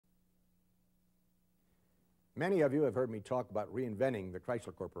Many of you have heard me talk about reinventing the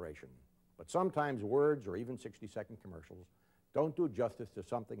Chrysler Corporation, but sometimes words or even 60-second commercials don't do justice to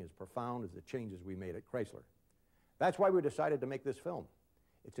something as profound as the changes we made at Chrysler. That's why we decided to make this film.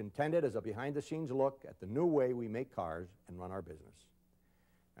 It's intended as a behind-the-scenes look at the new way we make cars and run our business.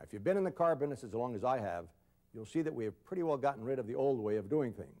 Now, if you've been in the car business as long as I have, you'll see that we have pretty well gotten rid of the old way of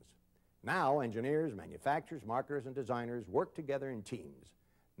doing things. Now, engineers, manufacturers, marketers, and designers work together in teams,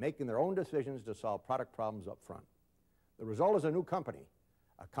 making their own decisions to solve product problems up front. The result is a new company,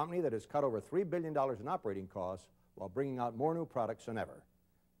 a company that has cut over $3 billion in operating costs while bringing out more new products than ever.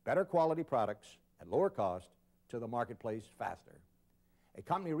 Better quality products at lower cost to the marketplace faster. A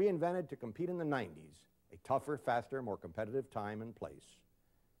company reinvented to compete in the 90s, a tougher, faster, more competitive time and place.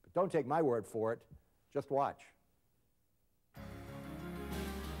 But don't take my word for it, just watch.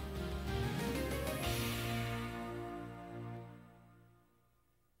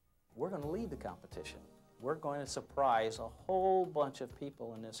 We're going to lead the competition. We're going to surprise a whole bunch of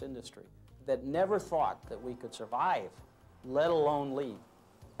people in this industry that never thought that we could survive, let alone lead.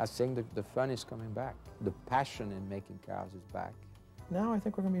 I think the fun is coming back. The passion in making cars is back. Now I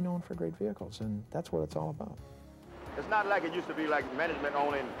think we're going to be known for great vehicles, and that's what it's all about. It's not like it used to be like management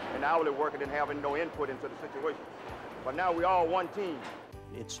only and hourly worker didn't have no input into the situation. But now we're all one team.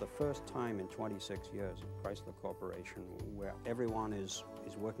 It's the first time in 26 years of Chrysler Corporation where everyone is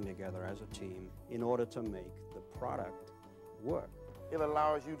working together as a team in order to make the product work. It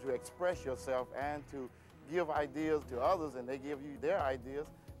allows you to express yourself and to give ideas to others, and they give you their ideas,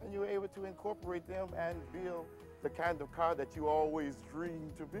 and you're able to incorporate them and build the kind of car that you always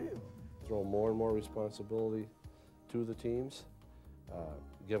dreamed to build. Throw more and more responsibility to the teams,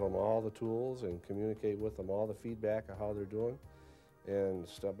 give them all the tools and communicate with them all the feedback of how they're doing, and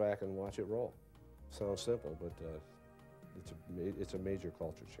step back and watch it roll. Sounds simple, but it's a major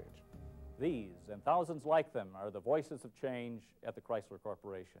culture change. These and thousands like them are the voices of change at the Chrysler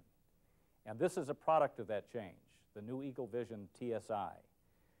Corporation. And this is a product of that change, the new Eagle Vision TSI.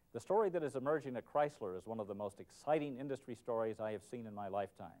 The story that is emerging at Chrysler is one of the most exciting industry stories I have seen in my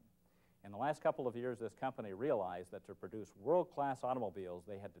lifetime. In the last couple of years, this company realized that to produce world-class automobiles,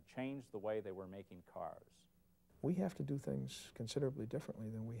 they had to change the way they were making cars. We have to do things considerably differently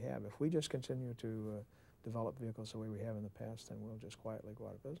than we have. If we just continue to develop vehicles the way we have in the past, then we'll just quietly go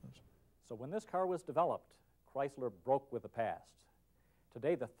out of business. So when this car was developed, Chrysler broke with the past.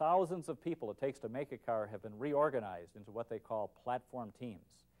 Today, the thousands of people it takes to make a car have been reorganized into what they call platform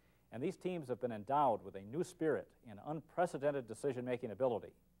teams. And these teams have been endowed with a new spirit and unprecedented decision-making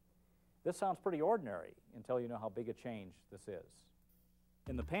ability. This sounds pretty ordinary until you know how big a change this is.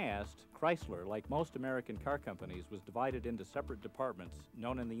 In the past, Chrysler, like most American car companies, was divided into separate departments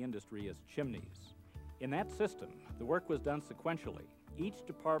known in the industry as chimneys. In that system, the work was done sequentially. Each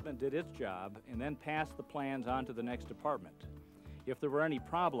department did its job and then passed the plans on to the next department. If there were any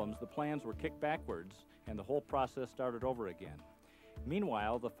problems, the plans were kicked backwards and the whole process started over again.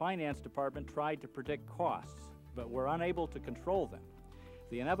 Meanwhile, the finance department tried to predict costs, but were unable to control them.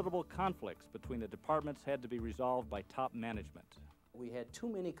 The inevitable conflicts between the departments had to be resolved by top management. We had too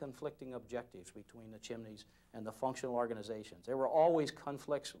many conflicting objectives between the chimneys and the functional organizations. There were always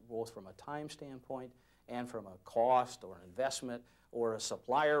conflicts both from a time standpoint and from a cost or an investment or a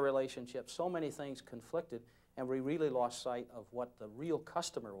supplier relationship. So many things conflicted, and we really lost sight of what the real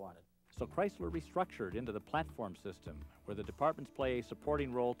customer wanted. So Chrysler restructured into the platform system, where the departments play a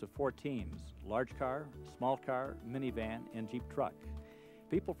supporting role to 4 teams: large car, small car, minivan, and Jeep truck.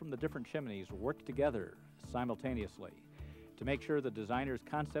 People from the different chimneys work together simultaneously to make sure the designer's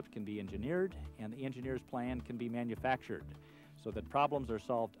concept can be engineered and the engineer's plan can be manufactured, so that problems are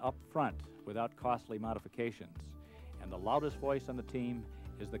solved up front without costly modifications. And the loudest voice on the team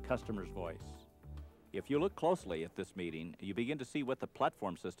is the customer's voice. If you look closely at this meeting, you begin to see what the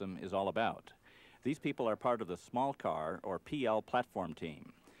platform system is all about. These people are part of the small car, or PL, platform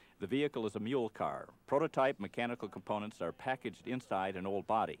team. The vehicle is a mule car. Prototype mechanical components are packaged inside an old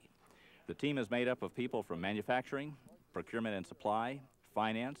body. The team is made up of people from manufacturing, procurement and supply,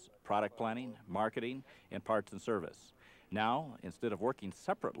 finance, product planning, marketing, and parts and service. Now, instead of working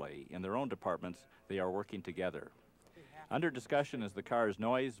separately in their own departments, they are working together. Under discussion is the car's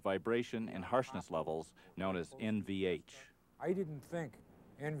noise, vibration, and harshness levels, known as NVH. I didn't think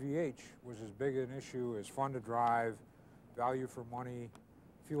NVH was as big an issue as fun to drive, value for money,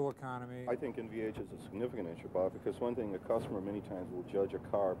 fuel economy. I think NVH is a significant issue, Bob, because one thing, a customer many times will judge a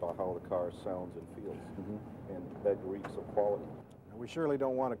car by how the car sounds and feels, and that reeks of quality. We surely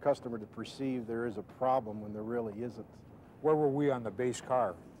don't want a customer to perceive there is a problem when there really isn't. Where were we on the base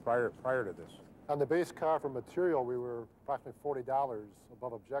car prior to this? On the base car for material, we were approximately $40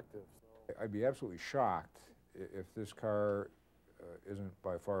 above objective. I'd be absolutely shocked if this car isn't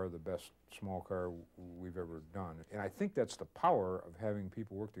by far the best small car we've ever done. And I think that's the power of having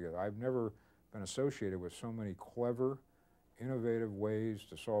people work together. I've never been associated with so many clever, innovative ways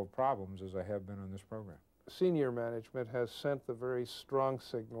to solve problems as I have been on this program. Senior management has sent the very strong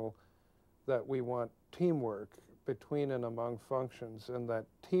signal that we want teamwork between and among functions, and that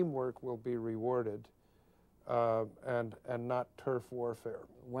teamwork will be rewarded and not turf warfare.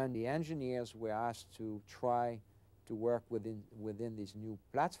 When the engineers were asked to try to work within these new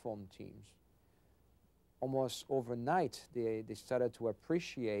platform teams, almost overnight they started to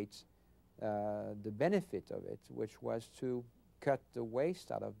appreciate the benefit of it, which was to cut the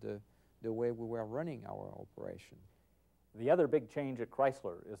waste out of the way we were running our operation. The other big change at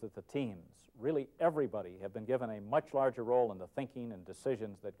Chrysler is that the teams, really everybody, have been given a much larger role in the thinking and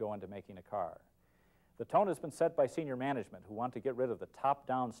decisions that go into making a car. The tone has been set by senior management who want to get rid of the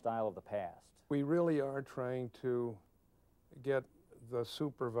top-down style of the past. We really are trying to get the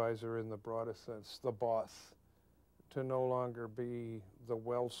supervisor, in the broadest sense, the boss, to no longer be the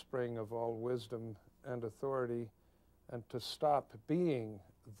wellspring of all wisdom and authority, and to stop being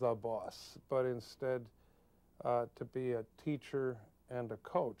the boss, but instead to be a teacher and a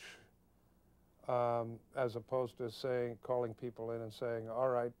coach, as opposed to calling people in and saying, all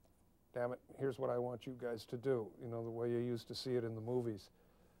right, damn it, here's what I want you guys to do, you know, the way you used to see it in the movies.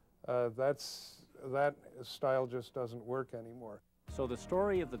 That style just doesn't work anymore. So the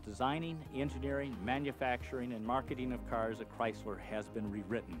story of the designing, engineering, manufacturing, and marketing of cars at Chrysler has been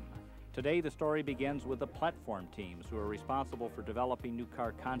rewritten. Today, the story begins with the platform teams who are responsible for developing new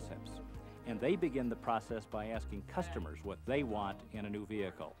car concepts. And they begin the process by asking customers what they want in a new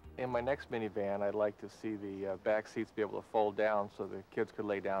vehicle. In my next minivan, I'd like to see the back seats be able to fold down so the kids could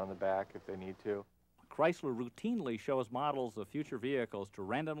lay down in the back if they need to. Chrysler routinely shows models of future vehicles to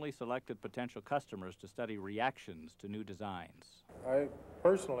randomly selected potential customers to study reactions to new designs. I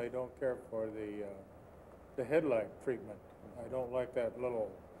personally don't care for the headlight treatment. I don't like that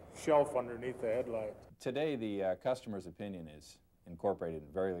little shelf underneath the headlight. Today, the customer's opinion is incorporated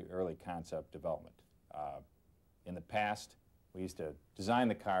in very early concept development. In the past, we used to design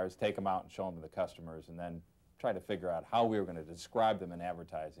the cars, take them out and show them to the customers, and then try to figure out how we were going to describe them in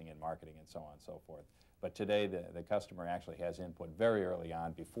advertising and marketing and so on and so forth. But today, the customer actually has input very early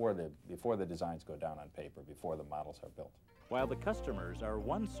on before the designs go down on paper, before the models are built. While the customers are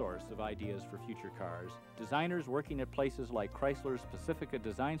one source of ideas for future cars, designers working at places like Chrysler's Pacifica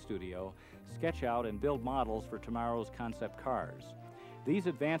Design Studio sketch out and build models for tomorrow's concept cars. These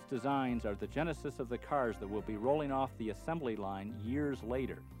advanced designs are the genesis of the cars that will be rolling off the assembly line years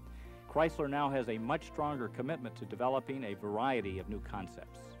later. Chrysler now has a much stronger commitment to developing a variety of new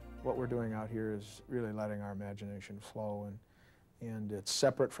concepts. What we're doing out here is really letting our imagination flow, and it's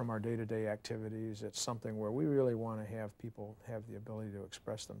separate from our day-to-day activities. It's something where we really want to have people have the ability to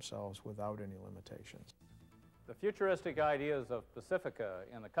express themselves without any limitations. The futuristic ideas of Pacifica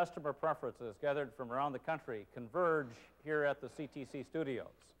and the customer preferences gathered from around the country converge here at the CTC studios,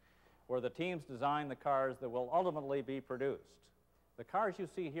 where the teams design the cars that will ultimately be produced. The cars you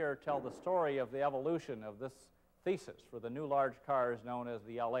see here tell the story of the evolution of this thesis for the new large cars known as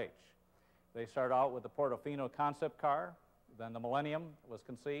the LH. They start out with the Portofino concept car, then the Millennium was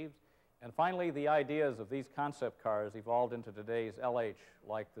conceived, and finally the ideas of these concept cars evolved into today's LH,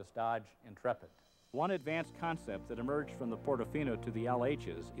 like this Dodge Intrepid. One advanced concept that emerged from the Portofino to the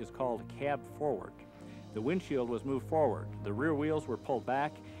LHs is called cab forward. The windshield was moved forward, the rear wheels were pulled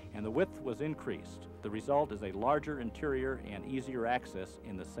back, and the width was increased. The result is a larger interior and easier access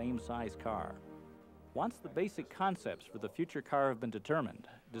in the same size car. Once the basic concepts for the future car have been determined,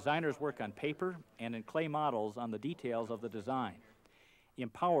 designers work on paper and in clay models on the details of the design.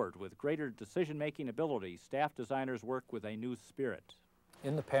 Empowered with greater decision-making ability, staff designers work with a new spirit.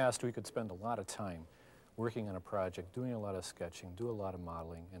 In the past, we could spend a lot of time working on a project, doing a lot of sketching, do a lot of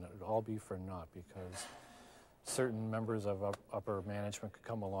modeling, and it would all be for naught because certain members of upper management could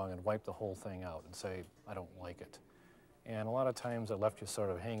come along and wipe the whole thing out and say, I don't like it. And a lot of times it left you sort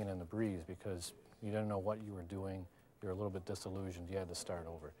of hanging in the breeze because you didn't know what you were doing, you're a little bit disillusioned, you had to start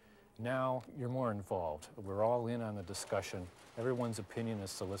over. Now you're more involved. We're all in on the discussion. Everyone's opinion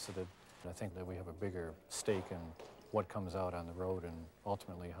is solicited. And I think that we have a bigger stake in what comes out on the road and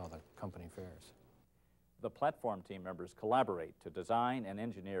ultimately how the company fares. The platform team members collaborate to design and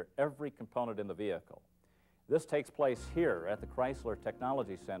engineer every component in the vehicle. This takes place here at the Chrysler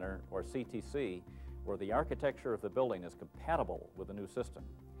Technology Center, or CTC, where the architecture of the building is compatible with the new system.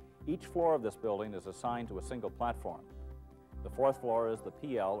 Each floor of this building is assigned to a single platform. The fourth floor is the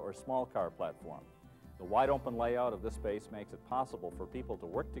PL, or small car platform. The wide-open layout of this space makes it possible for people to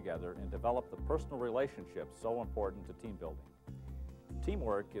work together and develop the personal relationships so important to team building.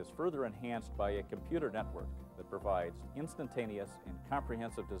 Teamwork is further enhanced by a computer network that provides instantaneous and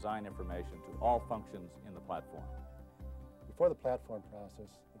comprehensive design information to all functions in the platform. Before the platform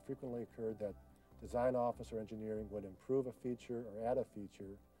process, it frequently occurred that design office or engineering would improve a feature or add a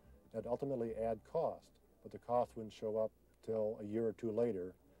feature that ultimately add cost, but the cost wouldn't show up till a year or two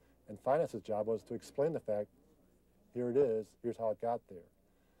later. And finance's job was to explain the fact, here it is, here's how it got there.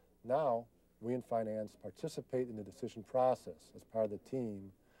 Now, we in finance participate in the decision process as part of the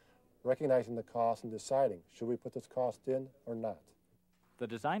team, recognizing the cost and deciding, should we put this cost in or not? The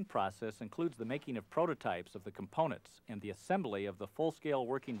design process includes the making of prototypes of the components and the assembly of the full-scale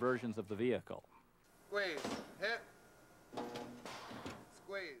working versions of the vehicle. Squeeze, hit,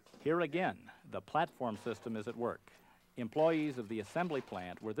 squeeze. Here again, the platform system is at work. Employees of the assembly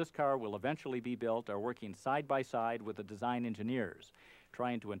plant where this car will eventually be built are working side by side with the design engineers,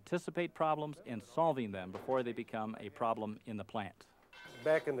 trying to anticipate problems and solving them before they become a problem in the plant.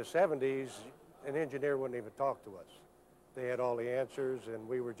 Back in the 70s, an engineer wouldn't even talk to us. They had all the answers and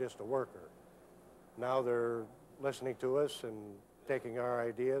we were just a worker. Now they're listening to us and taking our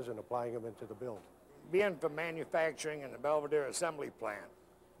ideas and applying them into the build. Being from manufacturing in the Belvedere assembly plant,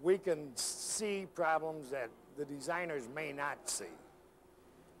 we can see problems that the designers may not see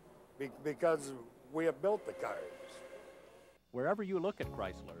because we have built the cars. Wherever you look at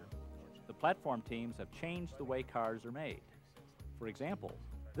Chrysler, the platform teams have changed the way cars are made. For example,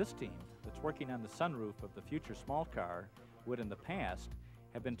 this team that's working on the sunroof of the future small car would in the past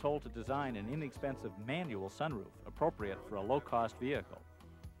have been told to design an inexpensive manual sunroof appropriate for a low-cost vehicle.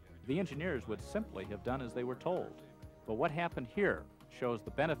 The engineers would simply have done as they were told. But what happened here shows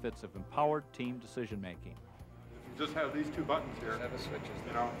the benefits of empowered team decision-making. You just have these two buttons here. Have the switches.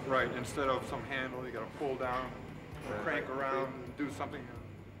 You know, right, instead of some handle, you got to pull down, crank around, and do something.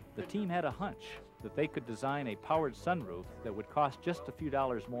 The team had a hunch that they could design a powered sunroof that would cost just a few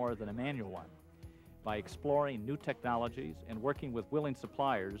dollars more than a manual one. By exploring new technologies and working with willing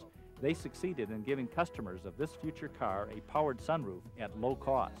suppliers, they succeeded in giving customers of this future car a powered sunroof at low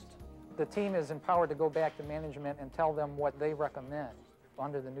cost. The team is empowered to go back to management and tell them what they recommend.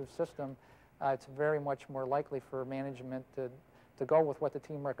 Under the new system, it's very much more likely for management to go with what the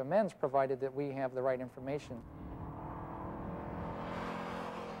team recommends, provided that we have the right information.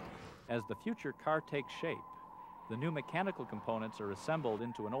 As the future car takes shape, the new mechanical components are assembled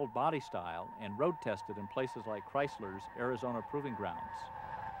into an old body style and road tested in places like Chrysler's Arizona Proving Grounds.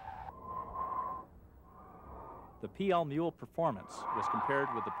 The PL Mule performance was compared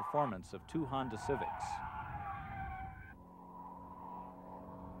with the performance of 2 Honda Civics.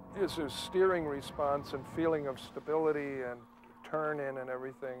 His steering response and feeling of stability and turn-in and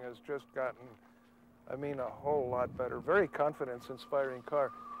everything has just gotten, I mean, a whole lot better. Very confidence-inspiring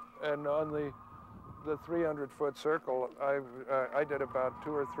car. And on the 300-foot circle, I did about 2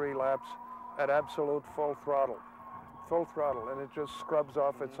 or 3 laps at absolute full throttle, and it just scrubs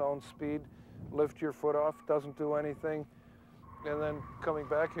off its own speed. Lift your foot off, doesn't do anything. And then coming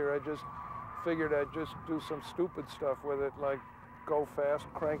back here, I just figured I'd just do some stupid stuff with it, like go fast,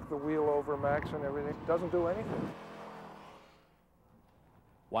 crank the wheel over max and everything. Doesn't do anything.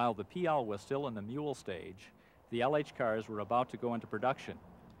 While the PL was still in the mule stage, the LH cars were about to go into production.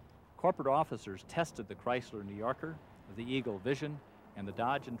 Corporate officers tested the Chrysler New Yorker, the Eagle Vision, and the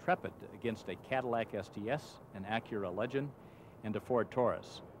Dodge Intrepid against a Cadillac STS, an Acura Legend, and a Ford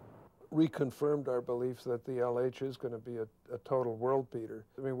Taurus. Reconfirmed our belief that the LH is going to be a total world beater.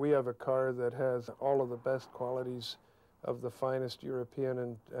 I mean, we have a car that has all of the best qualities of the finest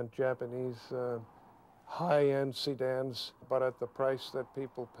European and Japanese high-end sedans, but at the price that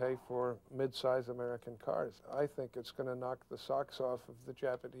people pay for mid-size American cars. I think it's going to knock the socks off of the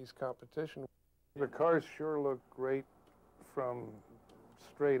Japanese competition. The cars sure look great from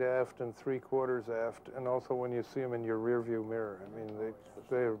straight aft and 3/4 aft, and also when you see them in your rearview mirror. I mean,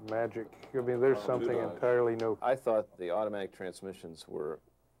 they're magic. I mean, there's something entirely new. I thought the automatic transmissions were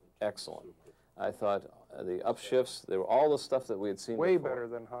excellent. I thought the upshifts, they were all the stuff that we had seen way before. Better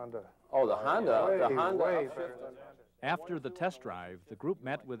than Honda. Oh, the Honda, way upshift. Better than Honda. After the test drive, the group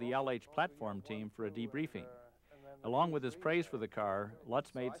met with the LH platform team for a debriefing. Along with his praise for the car,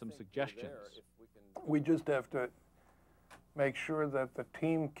 Lutz made some suggestions. We just have to make sure that the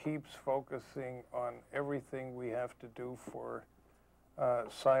team keeps focusing on everything we have to do for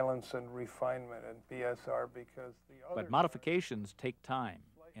silence and refinement and BSR, because But modifications take time,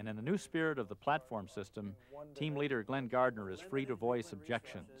 and in the new spirit of the platform system, team leader Glenn Gardner is free to voice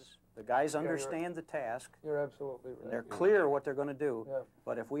objections. The guys understand the task. You're absolutely right. They're clear what they're going to do. Yeah.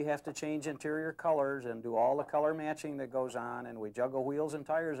 But if we have to change interior colors and do all the color matching that goes on, and we juggle wheels and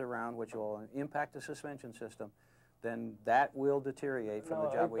tires around, which will impact the suspension system, then that will deteriorate from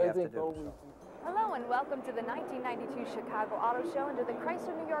the job we have to do. Hello and welcome to the 1992 Chicago Auto Show and to the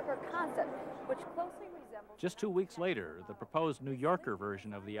Chrysler New Yorker concept, which closely resembles... Just 2 weeks later, the proposed New Yorker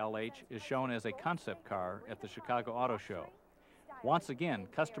version of the LH is shown as a concept car at the Chicago Auto Show. Once again,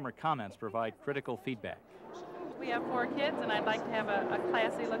 customer comments provide critical feedback. We have 4 kids, and I'd like to have a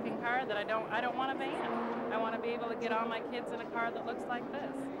classy-looking car that I don't want a van. I want to be able to get all my kids in a car that looks like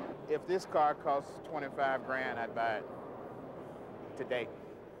this. If this car costs 25 grand, I'd buy it today.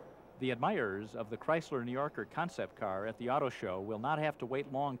 The admirers of the Chrysler New Yorker concept car at the auto show will not have to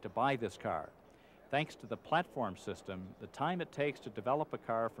wait long to buy this car. Thanks to the platform system, the time it takes to develop a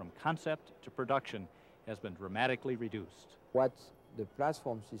car from concept to production has been dramatically reduced. What the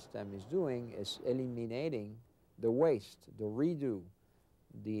platform system is doing is eliminating the waste, the redo,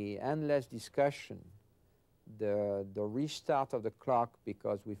 the endless discussion, the restart of the clock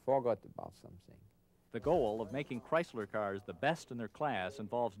because we forgot about something. The goal of making Chrysler cars the best in their class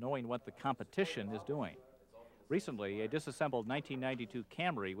involves knowing what the competition is doing. Recently, a disassembled 1992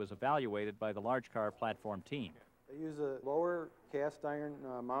 Camry was evaluated by the large car platform team. They use a lower cast iron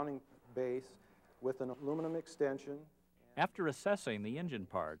mounting base with an aluminum extension. After assessing the engine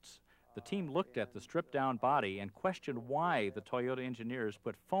parts, the team looked at the stripped-down body and questioned why the Toyota engineers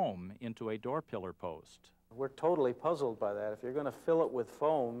put foam into a door pillar post. We're totally puzzled by that. If you're going to fill it with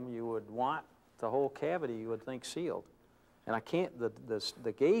foam, you would want the whole cavity, you would think, sealed. And I can't,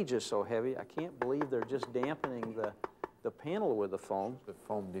 the gauge is so heavy, I can't believe they're just dampening the panel with the foam. The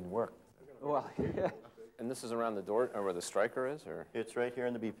foam didn't work. Well, yeah. And this is around the door, or where the striker is, or? It's right here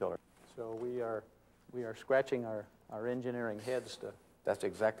in the B pillar. So we are scratching our engineering heads to... That's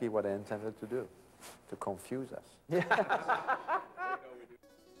exactly what I intended to do, to confuse us.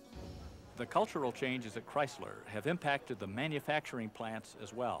 The cultural changes at Chrysler have impacted the manufacturing plants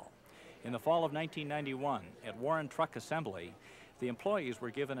as well. In the fall of 1991, at Warren Truck Assembly, the employees were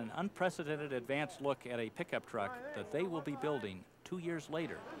given an unprecedented advanced look at a pickup truck that they will be building 2 years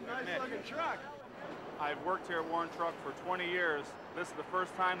later. Nice looking truck. I've worked here at Warren Truck for 20 years. This is the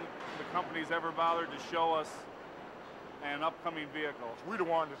first time the company's ever bothered to show us an upcoming vehicle. We're the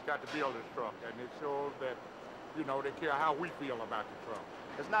ones that's got to build this truck, and it shows that, you know, they care how we feel about the truck.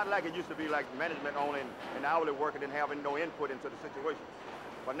 It's not like it used to be like management owning an hourly worker didn't have no input into the situation.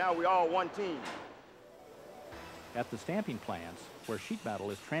 But now we all one team. At the stamping plants, where sheet metal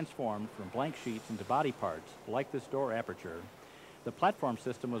is transformed from blank sheets into body parts, like this door aperture, the platform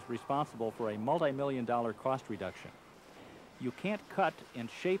system was responsible for a multi-million-dollar cost reduction. You can't cut and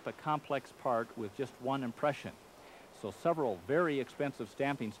shape a complex part with just one impression, so several very expensive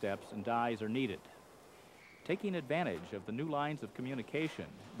stamping steps and dies are needed. Taking advantage of the new lines of communication,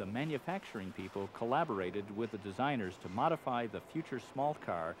 the manufacturing people collaborated with the designers to modify the future small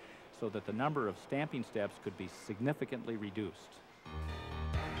car so that the number of stamping steps could be significantly reduced.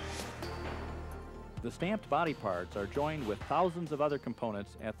 The stamped body parts are joined with thousands of other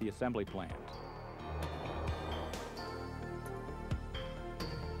components at the assembly plant.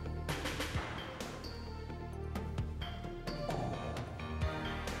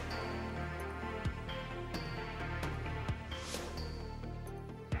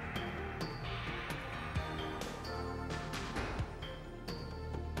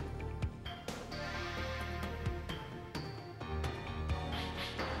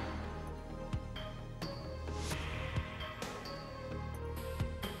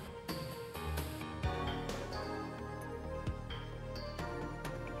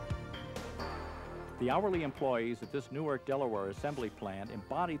 The hourly employees at this Newark, Delaware assembly plant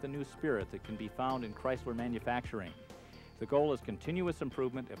embody the new spirit that can be found in Chrysler manufacturing. The goal is continuous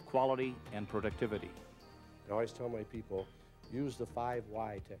improvement of quality and productivity. I always tell my people, use the 5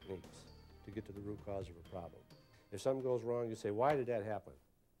 why techniques to get to the root cause of a problem. If something goes wrong, you say, why did that happen?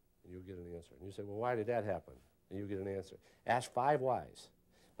 And you'll get an answer. And you say, well, why did that happen? And you'll get an answer. Ask 5 whys.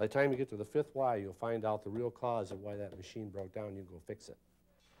 By the time you get to the 5th why, you'll find out the real cause of why that machine broke down, and you can go fix it.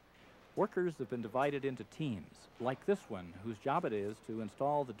 Workers have been divided into teams, like this one, whose job it is to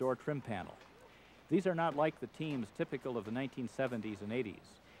install the door trim panel. These are not like the teams typical of the 1970s and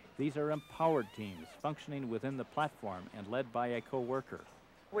 80s. These are empowered teams functioning within the platform and led by a co-worker.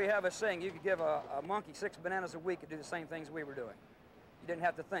 We have a saying, you could give a monkey 6 bananas a week and do the same things we were doing. You didn't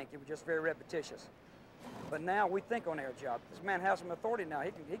have to think, it was just very repetitious. But now we think on our job. This man has some authority now.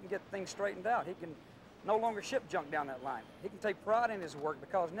 He can get things straightened out. He can no longer ship junk down that line. He can take pride in his work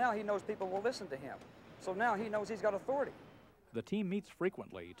because now he knows people will listen to him. So now he knows he's got authority. The team meets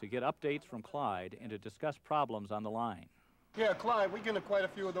frequently to get updates from Clyde and to discuss problems on the line. Yeah, Clyde, we're getting quite a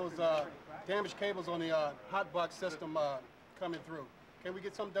few of those damaged cables on the hot box system coming through. Can we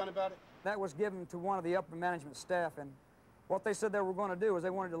get something done about it? That was given to one of the upper management staff, and what they said they were going to do is they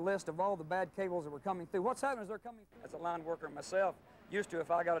wanted a list of all the bad cables that were coming through. What's happening is they're coming through. As a line worker myself, used to, if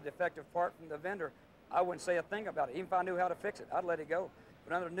I got a defective part from the vendor, I wouldn't say a thing about it. Even if I knew how to fix it, I'd let it go.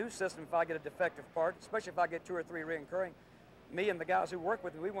 But under the new system, if I get a defective part, especially if I get 2 or 3 reoccurring, me and the guys who work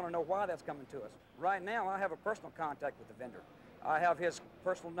with me, we want to know why that's coming to us. Right now, I have a personal contact with the vendor. I have his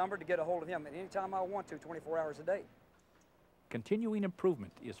personal number to get a hold of him at any time I want to, 24 hours a day. Continuing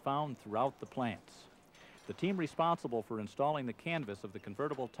improvement is found throughout the plants. The team responsible for installing the canvas of the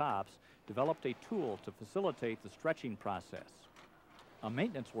convertible tops developed a tool to facilitate the stretching process. A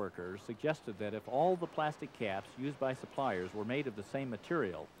maintenance worker suggested that if all the plastic caps used by suppliers were made of the same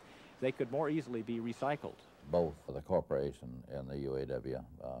material, they could more easily be recycled. Both the corporation and the UAW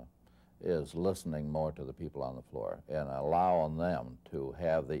is listening more to the people on the floor and allowing them to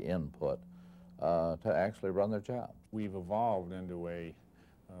have the input to actually run their job. We've evolved into a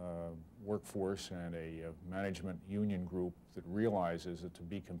workforce and a management union group that realizes that to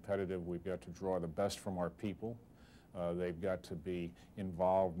be competitive, we've got to draw the best from our people. They've got to be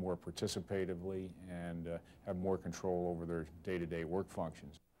involved more participatively and have more control over their day-to-day work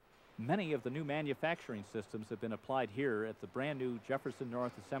functions. Many of the new manufacturing systems have been applied here at the brand new Jefferson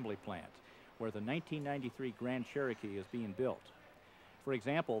North Assembly Plant, where the 1993 Grand Cherokee is being built. For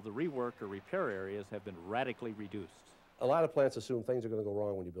example, the rework or repair areas have been radically reduced. A lot of plants assume things are going to go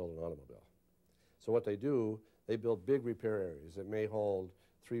wrong when you build an automobile. So what they do, they build big repair areas that may hold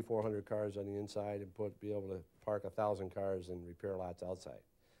 300-400 cars on the inside and be able to park 1,000 cars and repair lots outside.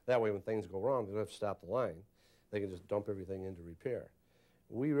 That way when things go wrong, they don't have to stop the line. They can just dump everything into repair.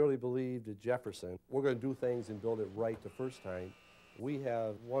 We really believed at Jefferson, we're going to do things and build it right the first time. We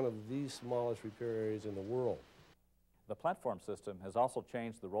have one of the smallest repair areas in the world. The platform system has also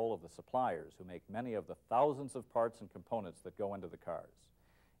changed the role of the suppliers who make many of the thousands of parts and components that go into the cars.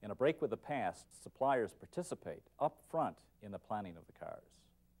 In a break with the past, suppliers participate up front in the planning of the cars.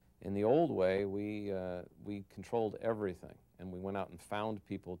 In the old way, we controlled everything, and we went out and found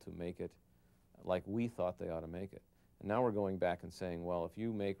people to make it like we thought they ought to make it. And now we're going back and saying, well, if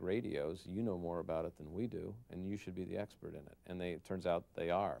you make radios, you know more about it than we do, and you should be the expert in it. And it turns out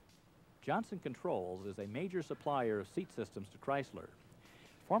they are. Johnson Controls is a major supplier of seat systems to Chrysler.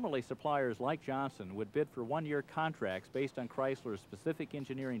 Formerly, suppliers like Johnson would bid for one-year contracts based on Chrysler's specific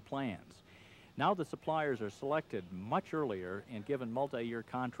engineering plans. Now the suppliers are selected much earlier and given multi-year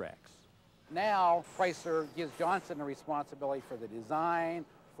contracts. Now Chrysler gives Johnson the responsibility for the design,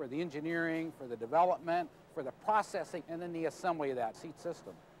 for the engineering, for the development, for the processing, and then the assembly of that seat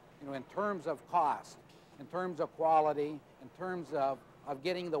system. You know, in terms of cost, in terms of quality, in terms of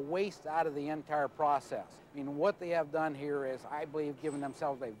getting the waste out of the entire process. I mean, what they have done here is, I believe, given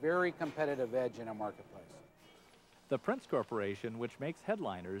themselves a very competitive edge in a marketplace. The Prince Corporation, which makes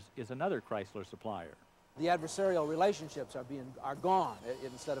headliners, is another Chrysler supplier. The adversarial relationships are gone.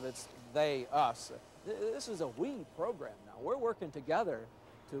 Instead of it's they, us. This is a we program now. We're working together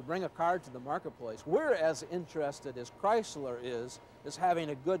to bring a car to the marketplace. We're as interested as Chrysler is having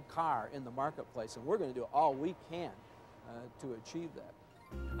a good car in the marketplace, and we're going to do all we can to achieve that.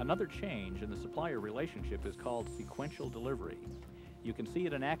 Another change in the supplier relationship is called sequential delivery. You can see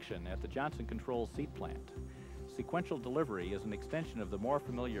it in action at the Johnson Controls seat plant. Sequential delivery is an extension of the more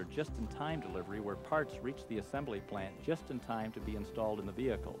familiar just-in-time delivery where parts reach the assembly plant just in time to be installed in the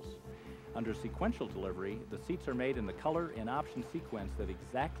vehicles. Under sequential delivery, the seats are made in the color and option sequence that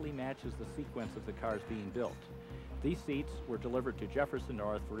exactly matches the sequence of the cars being built. These seats were delivered to Jefferson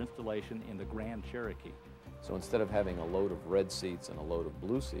North for installation in the Grand Cherokee. So instead of having a load of red seats and a load of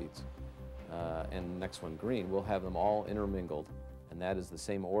blue seats, and the next one green, we'll have them all intermingled, and that is the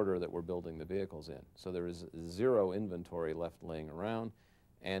same order that we're building the vehicles in. So there is zero inventory left laying around,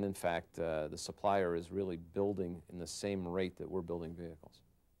 and in fact, the supplier is really building in the same rate that we're building vehicles.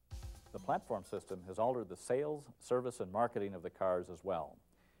 The platform system has altered the sales, service, and marketing of the cars as well.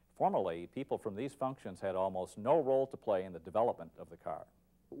 Formerly, people from these functions had almost no role to play in the development of the car.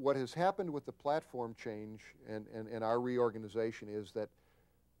 What has happened with the platform change and our reorganization is that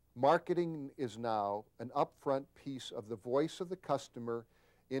marketing is now an upfront piece of the voice of the customer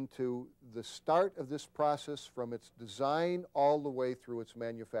into the start of this process from its design all the way through its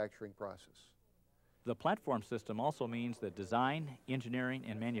manufacturing process. The platform system also means that design, engineering,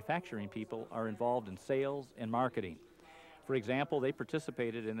 and manufacturing people are involved in sales and marketing. For example, they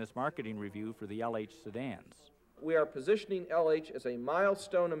participated in this marketing review for the LH sedans. We are positioning LH as a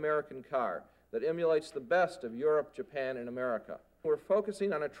milestone American car that emulates the best of Europe, Japan, and America. We're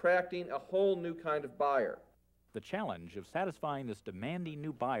focusing on attracting a whole new kind of buyer. The challenge of satisfying this demanding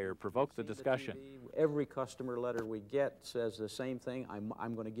new buyer provoked the discussion. Every customer letter we get says the same thing.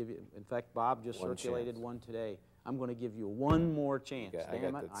 I'm going to give you, in fact, Bob just circulated one today. I'm going to give you one more chance.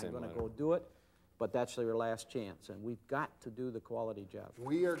 Damn it, I'm going to go do it, but that's your last chance, and we've got to do the quality job.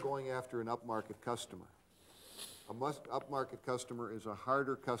 We are going after an upmarket customer. A upmarket customer is a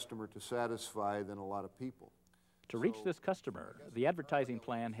harder customer to satisfy than a lot of people. To reach this customer, the advertising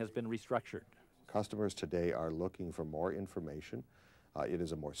plan has been restructured. Customers today are looking for more information. It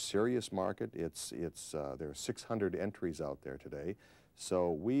is a more serious market. There are 600 entries out there today.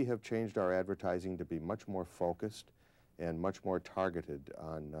 So we have changed our advertising to be much more focused and much more targeted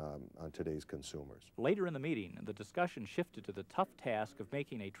on today's consumers. Later in the meeting, the discussion shifted to the tough task of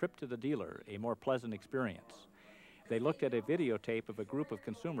making a trip to the dealer a more pleasant experience. They looked at a videotape of a group of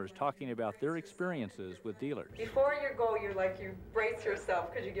consumers talking about their experiences with dealers. Before you go, you brace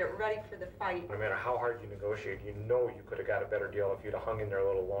yourself because you get ready for the fight. No matter how hard you negotiate, you know you could have got a better deal if you'd have hung in there a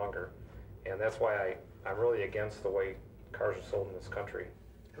little longer. And that's why I'm really against the way cars are sold in this country.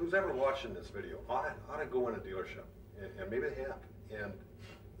 Who's ever watching this video ought to go in a dealership, and maybe they have,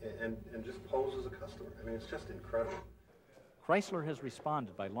 and just pose as a customer. I mean, it's just incredible. Chrysler has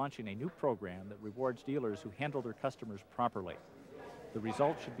responded by launching a new program that rewards dealers who handle their customers properly. The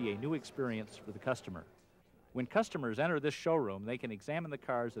result should be a new experience for the customer. When customers enter this showroom, they can examine the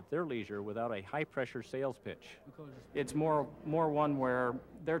cars at their leisure without a high-pressure sales pitch. It's more one where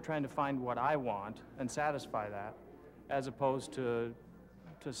they're trying to find what I want and satisfy that, as opposed to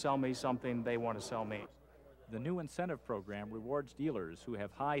sell me something they want to sell me. The new incentive program rewards dealers who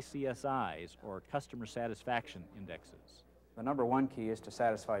have high CSIs, or customer satisfaction indexes. The number one key is to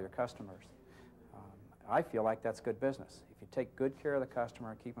satisfy your customers. I feel like that's good business. If you take good care of the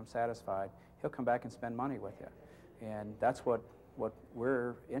customer and keep him satisfied, he'll come back and spend money with you. And that's what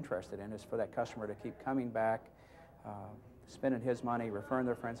we're interested in, is for that customer to keep coming back, spending his money, referring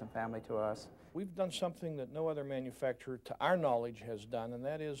their friends and family to us. We've done something that no other manufacturer, to our knowledge, has done, and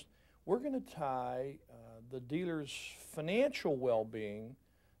that is we're going to tie the dealer's financial well-being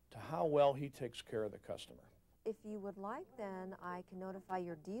to how well he takes care of the customer. If you would like, then I can notify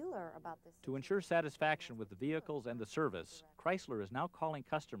your dealer about this. To ensure satisfaction with the vehicles and the service, Chrysler is now calling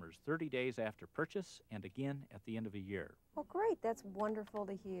customers 30 days after purchase and again at the end of a year. Well, great. That's wonderful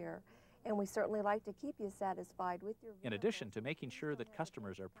to hear. And we certainly like to keep you satisfied with your vehicle. In addition to making sure that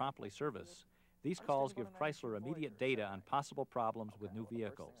customers are promptly serviced, these calls give Chrysler immediate data on possible problems with new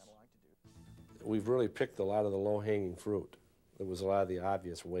vehicles. We've really picked a lot of the low-hanging fruit. There was a lot of the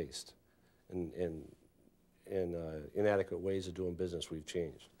obvious waste and inadequate ways of doing business we've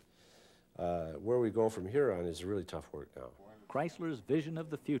changed. Where we go from here on is really tough work now. Chrysler's vision of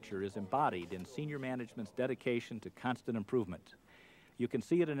the future is embodied in senior management's dedication to constant improvement. You can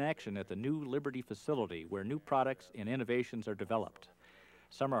see it in action at the new Liberty facility, where new products and innovations are developed.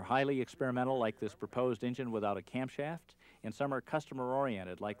 Some are highly experimental, like this proposed engine without a camshaft, and some are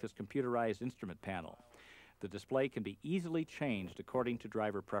customer-oriented, like this computerized instrument panel. The display can be easily changed according to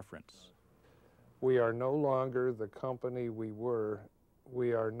driver preference. We are no longer the company we were.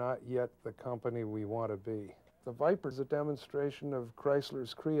 We are not yet the company we want to be. The Viper is a demonstration of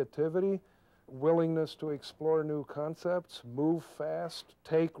Chrysler's creativity, willingness to explore new concepts, move fast,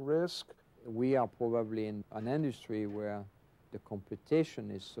 take risk. We are probably in an industry where the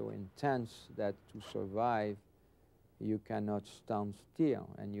competition is so intense that to survive, you cannot stand still,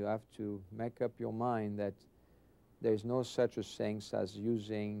 and you have to make up your mind that there's no such a thing as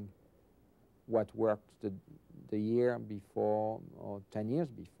using what worked the year before or 10 years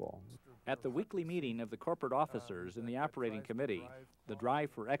before. At the weekly meeting of the corporate officers in the operating committee, the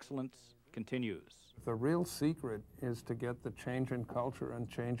drive for excellence continues. The real secret is to get the change in culture and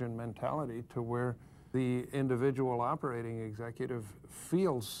change in mentality to where the individual operating executive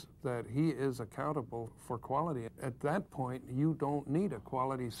feels that he is accountable for quality. At that point, you don't need a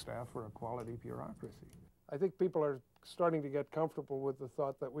quality staff or a quality bureaucracy. I think people are starting to get comfortable with the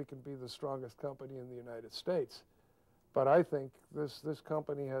thought that we can be the strongest company in the United States. But I think this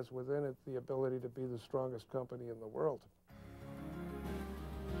company has within it the ability to be the strongest company in the world.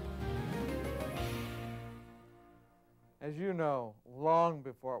 As you know, long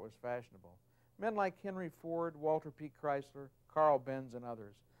before it was fashionable, men like Henry Ford, Walter P. Chrysler, Carl Benz, and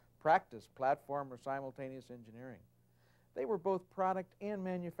others practiced platform or simultaneous engineering. They were both product and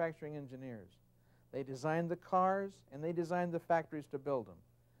manufacturing engineers. They designed the cars, and they designed the factories to build them.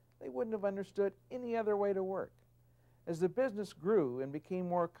 They wouldn't have understood any other way to work. As the business grew and became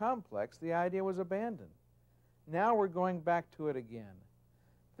more complex, the idea was abandoned. Now we're going back to it again.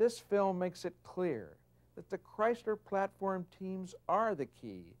 This film makes it clear that the Chrysler platform teams are the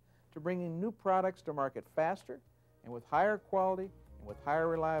key to bringing new products to market faster and with higher quality and with higher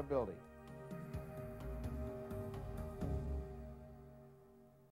reliability.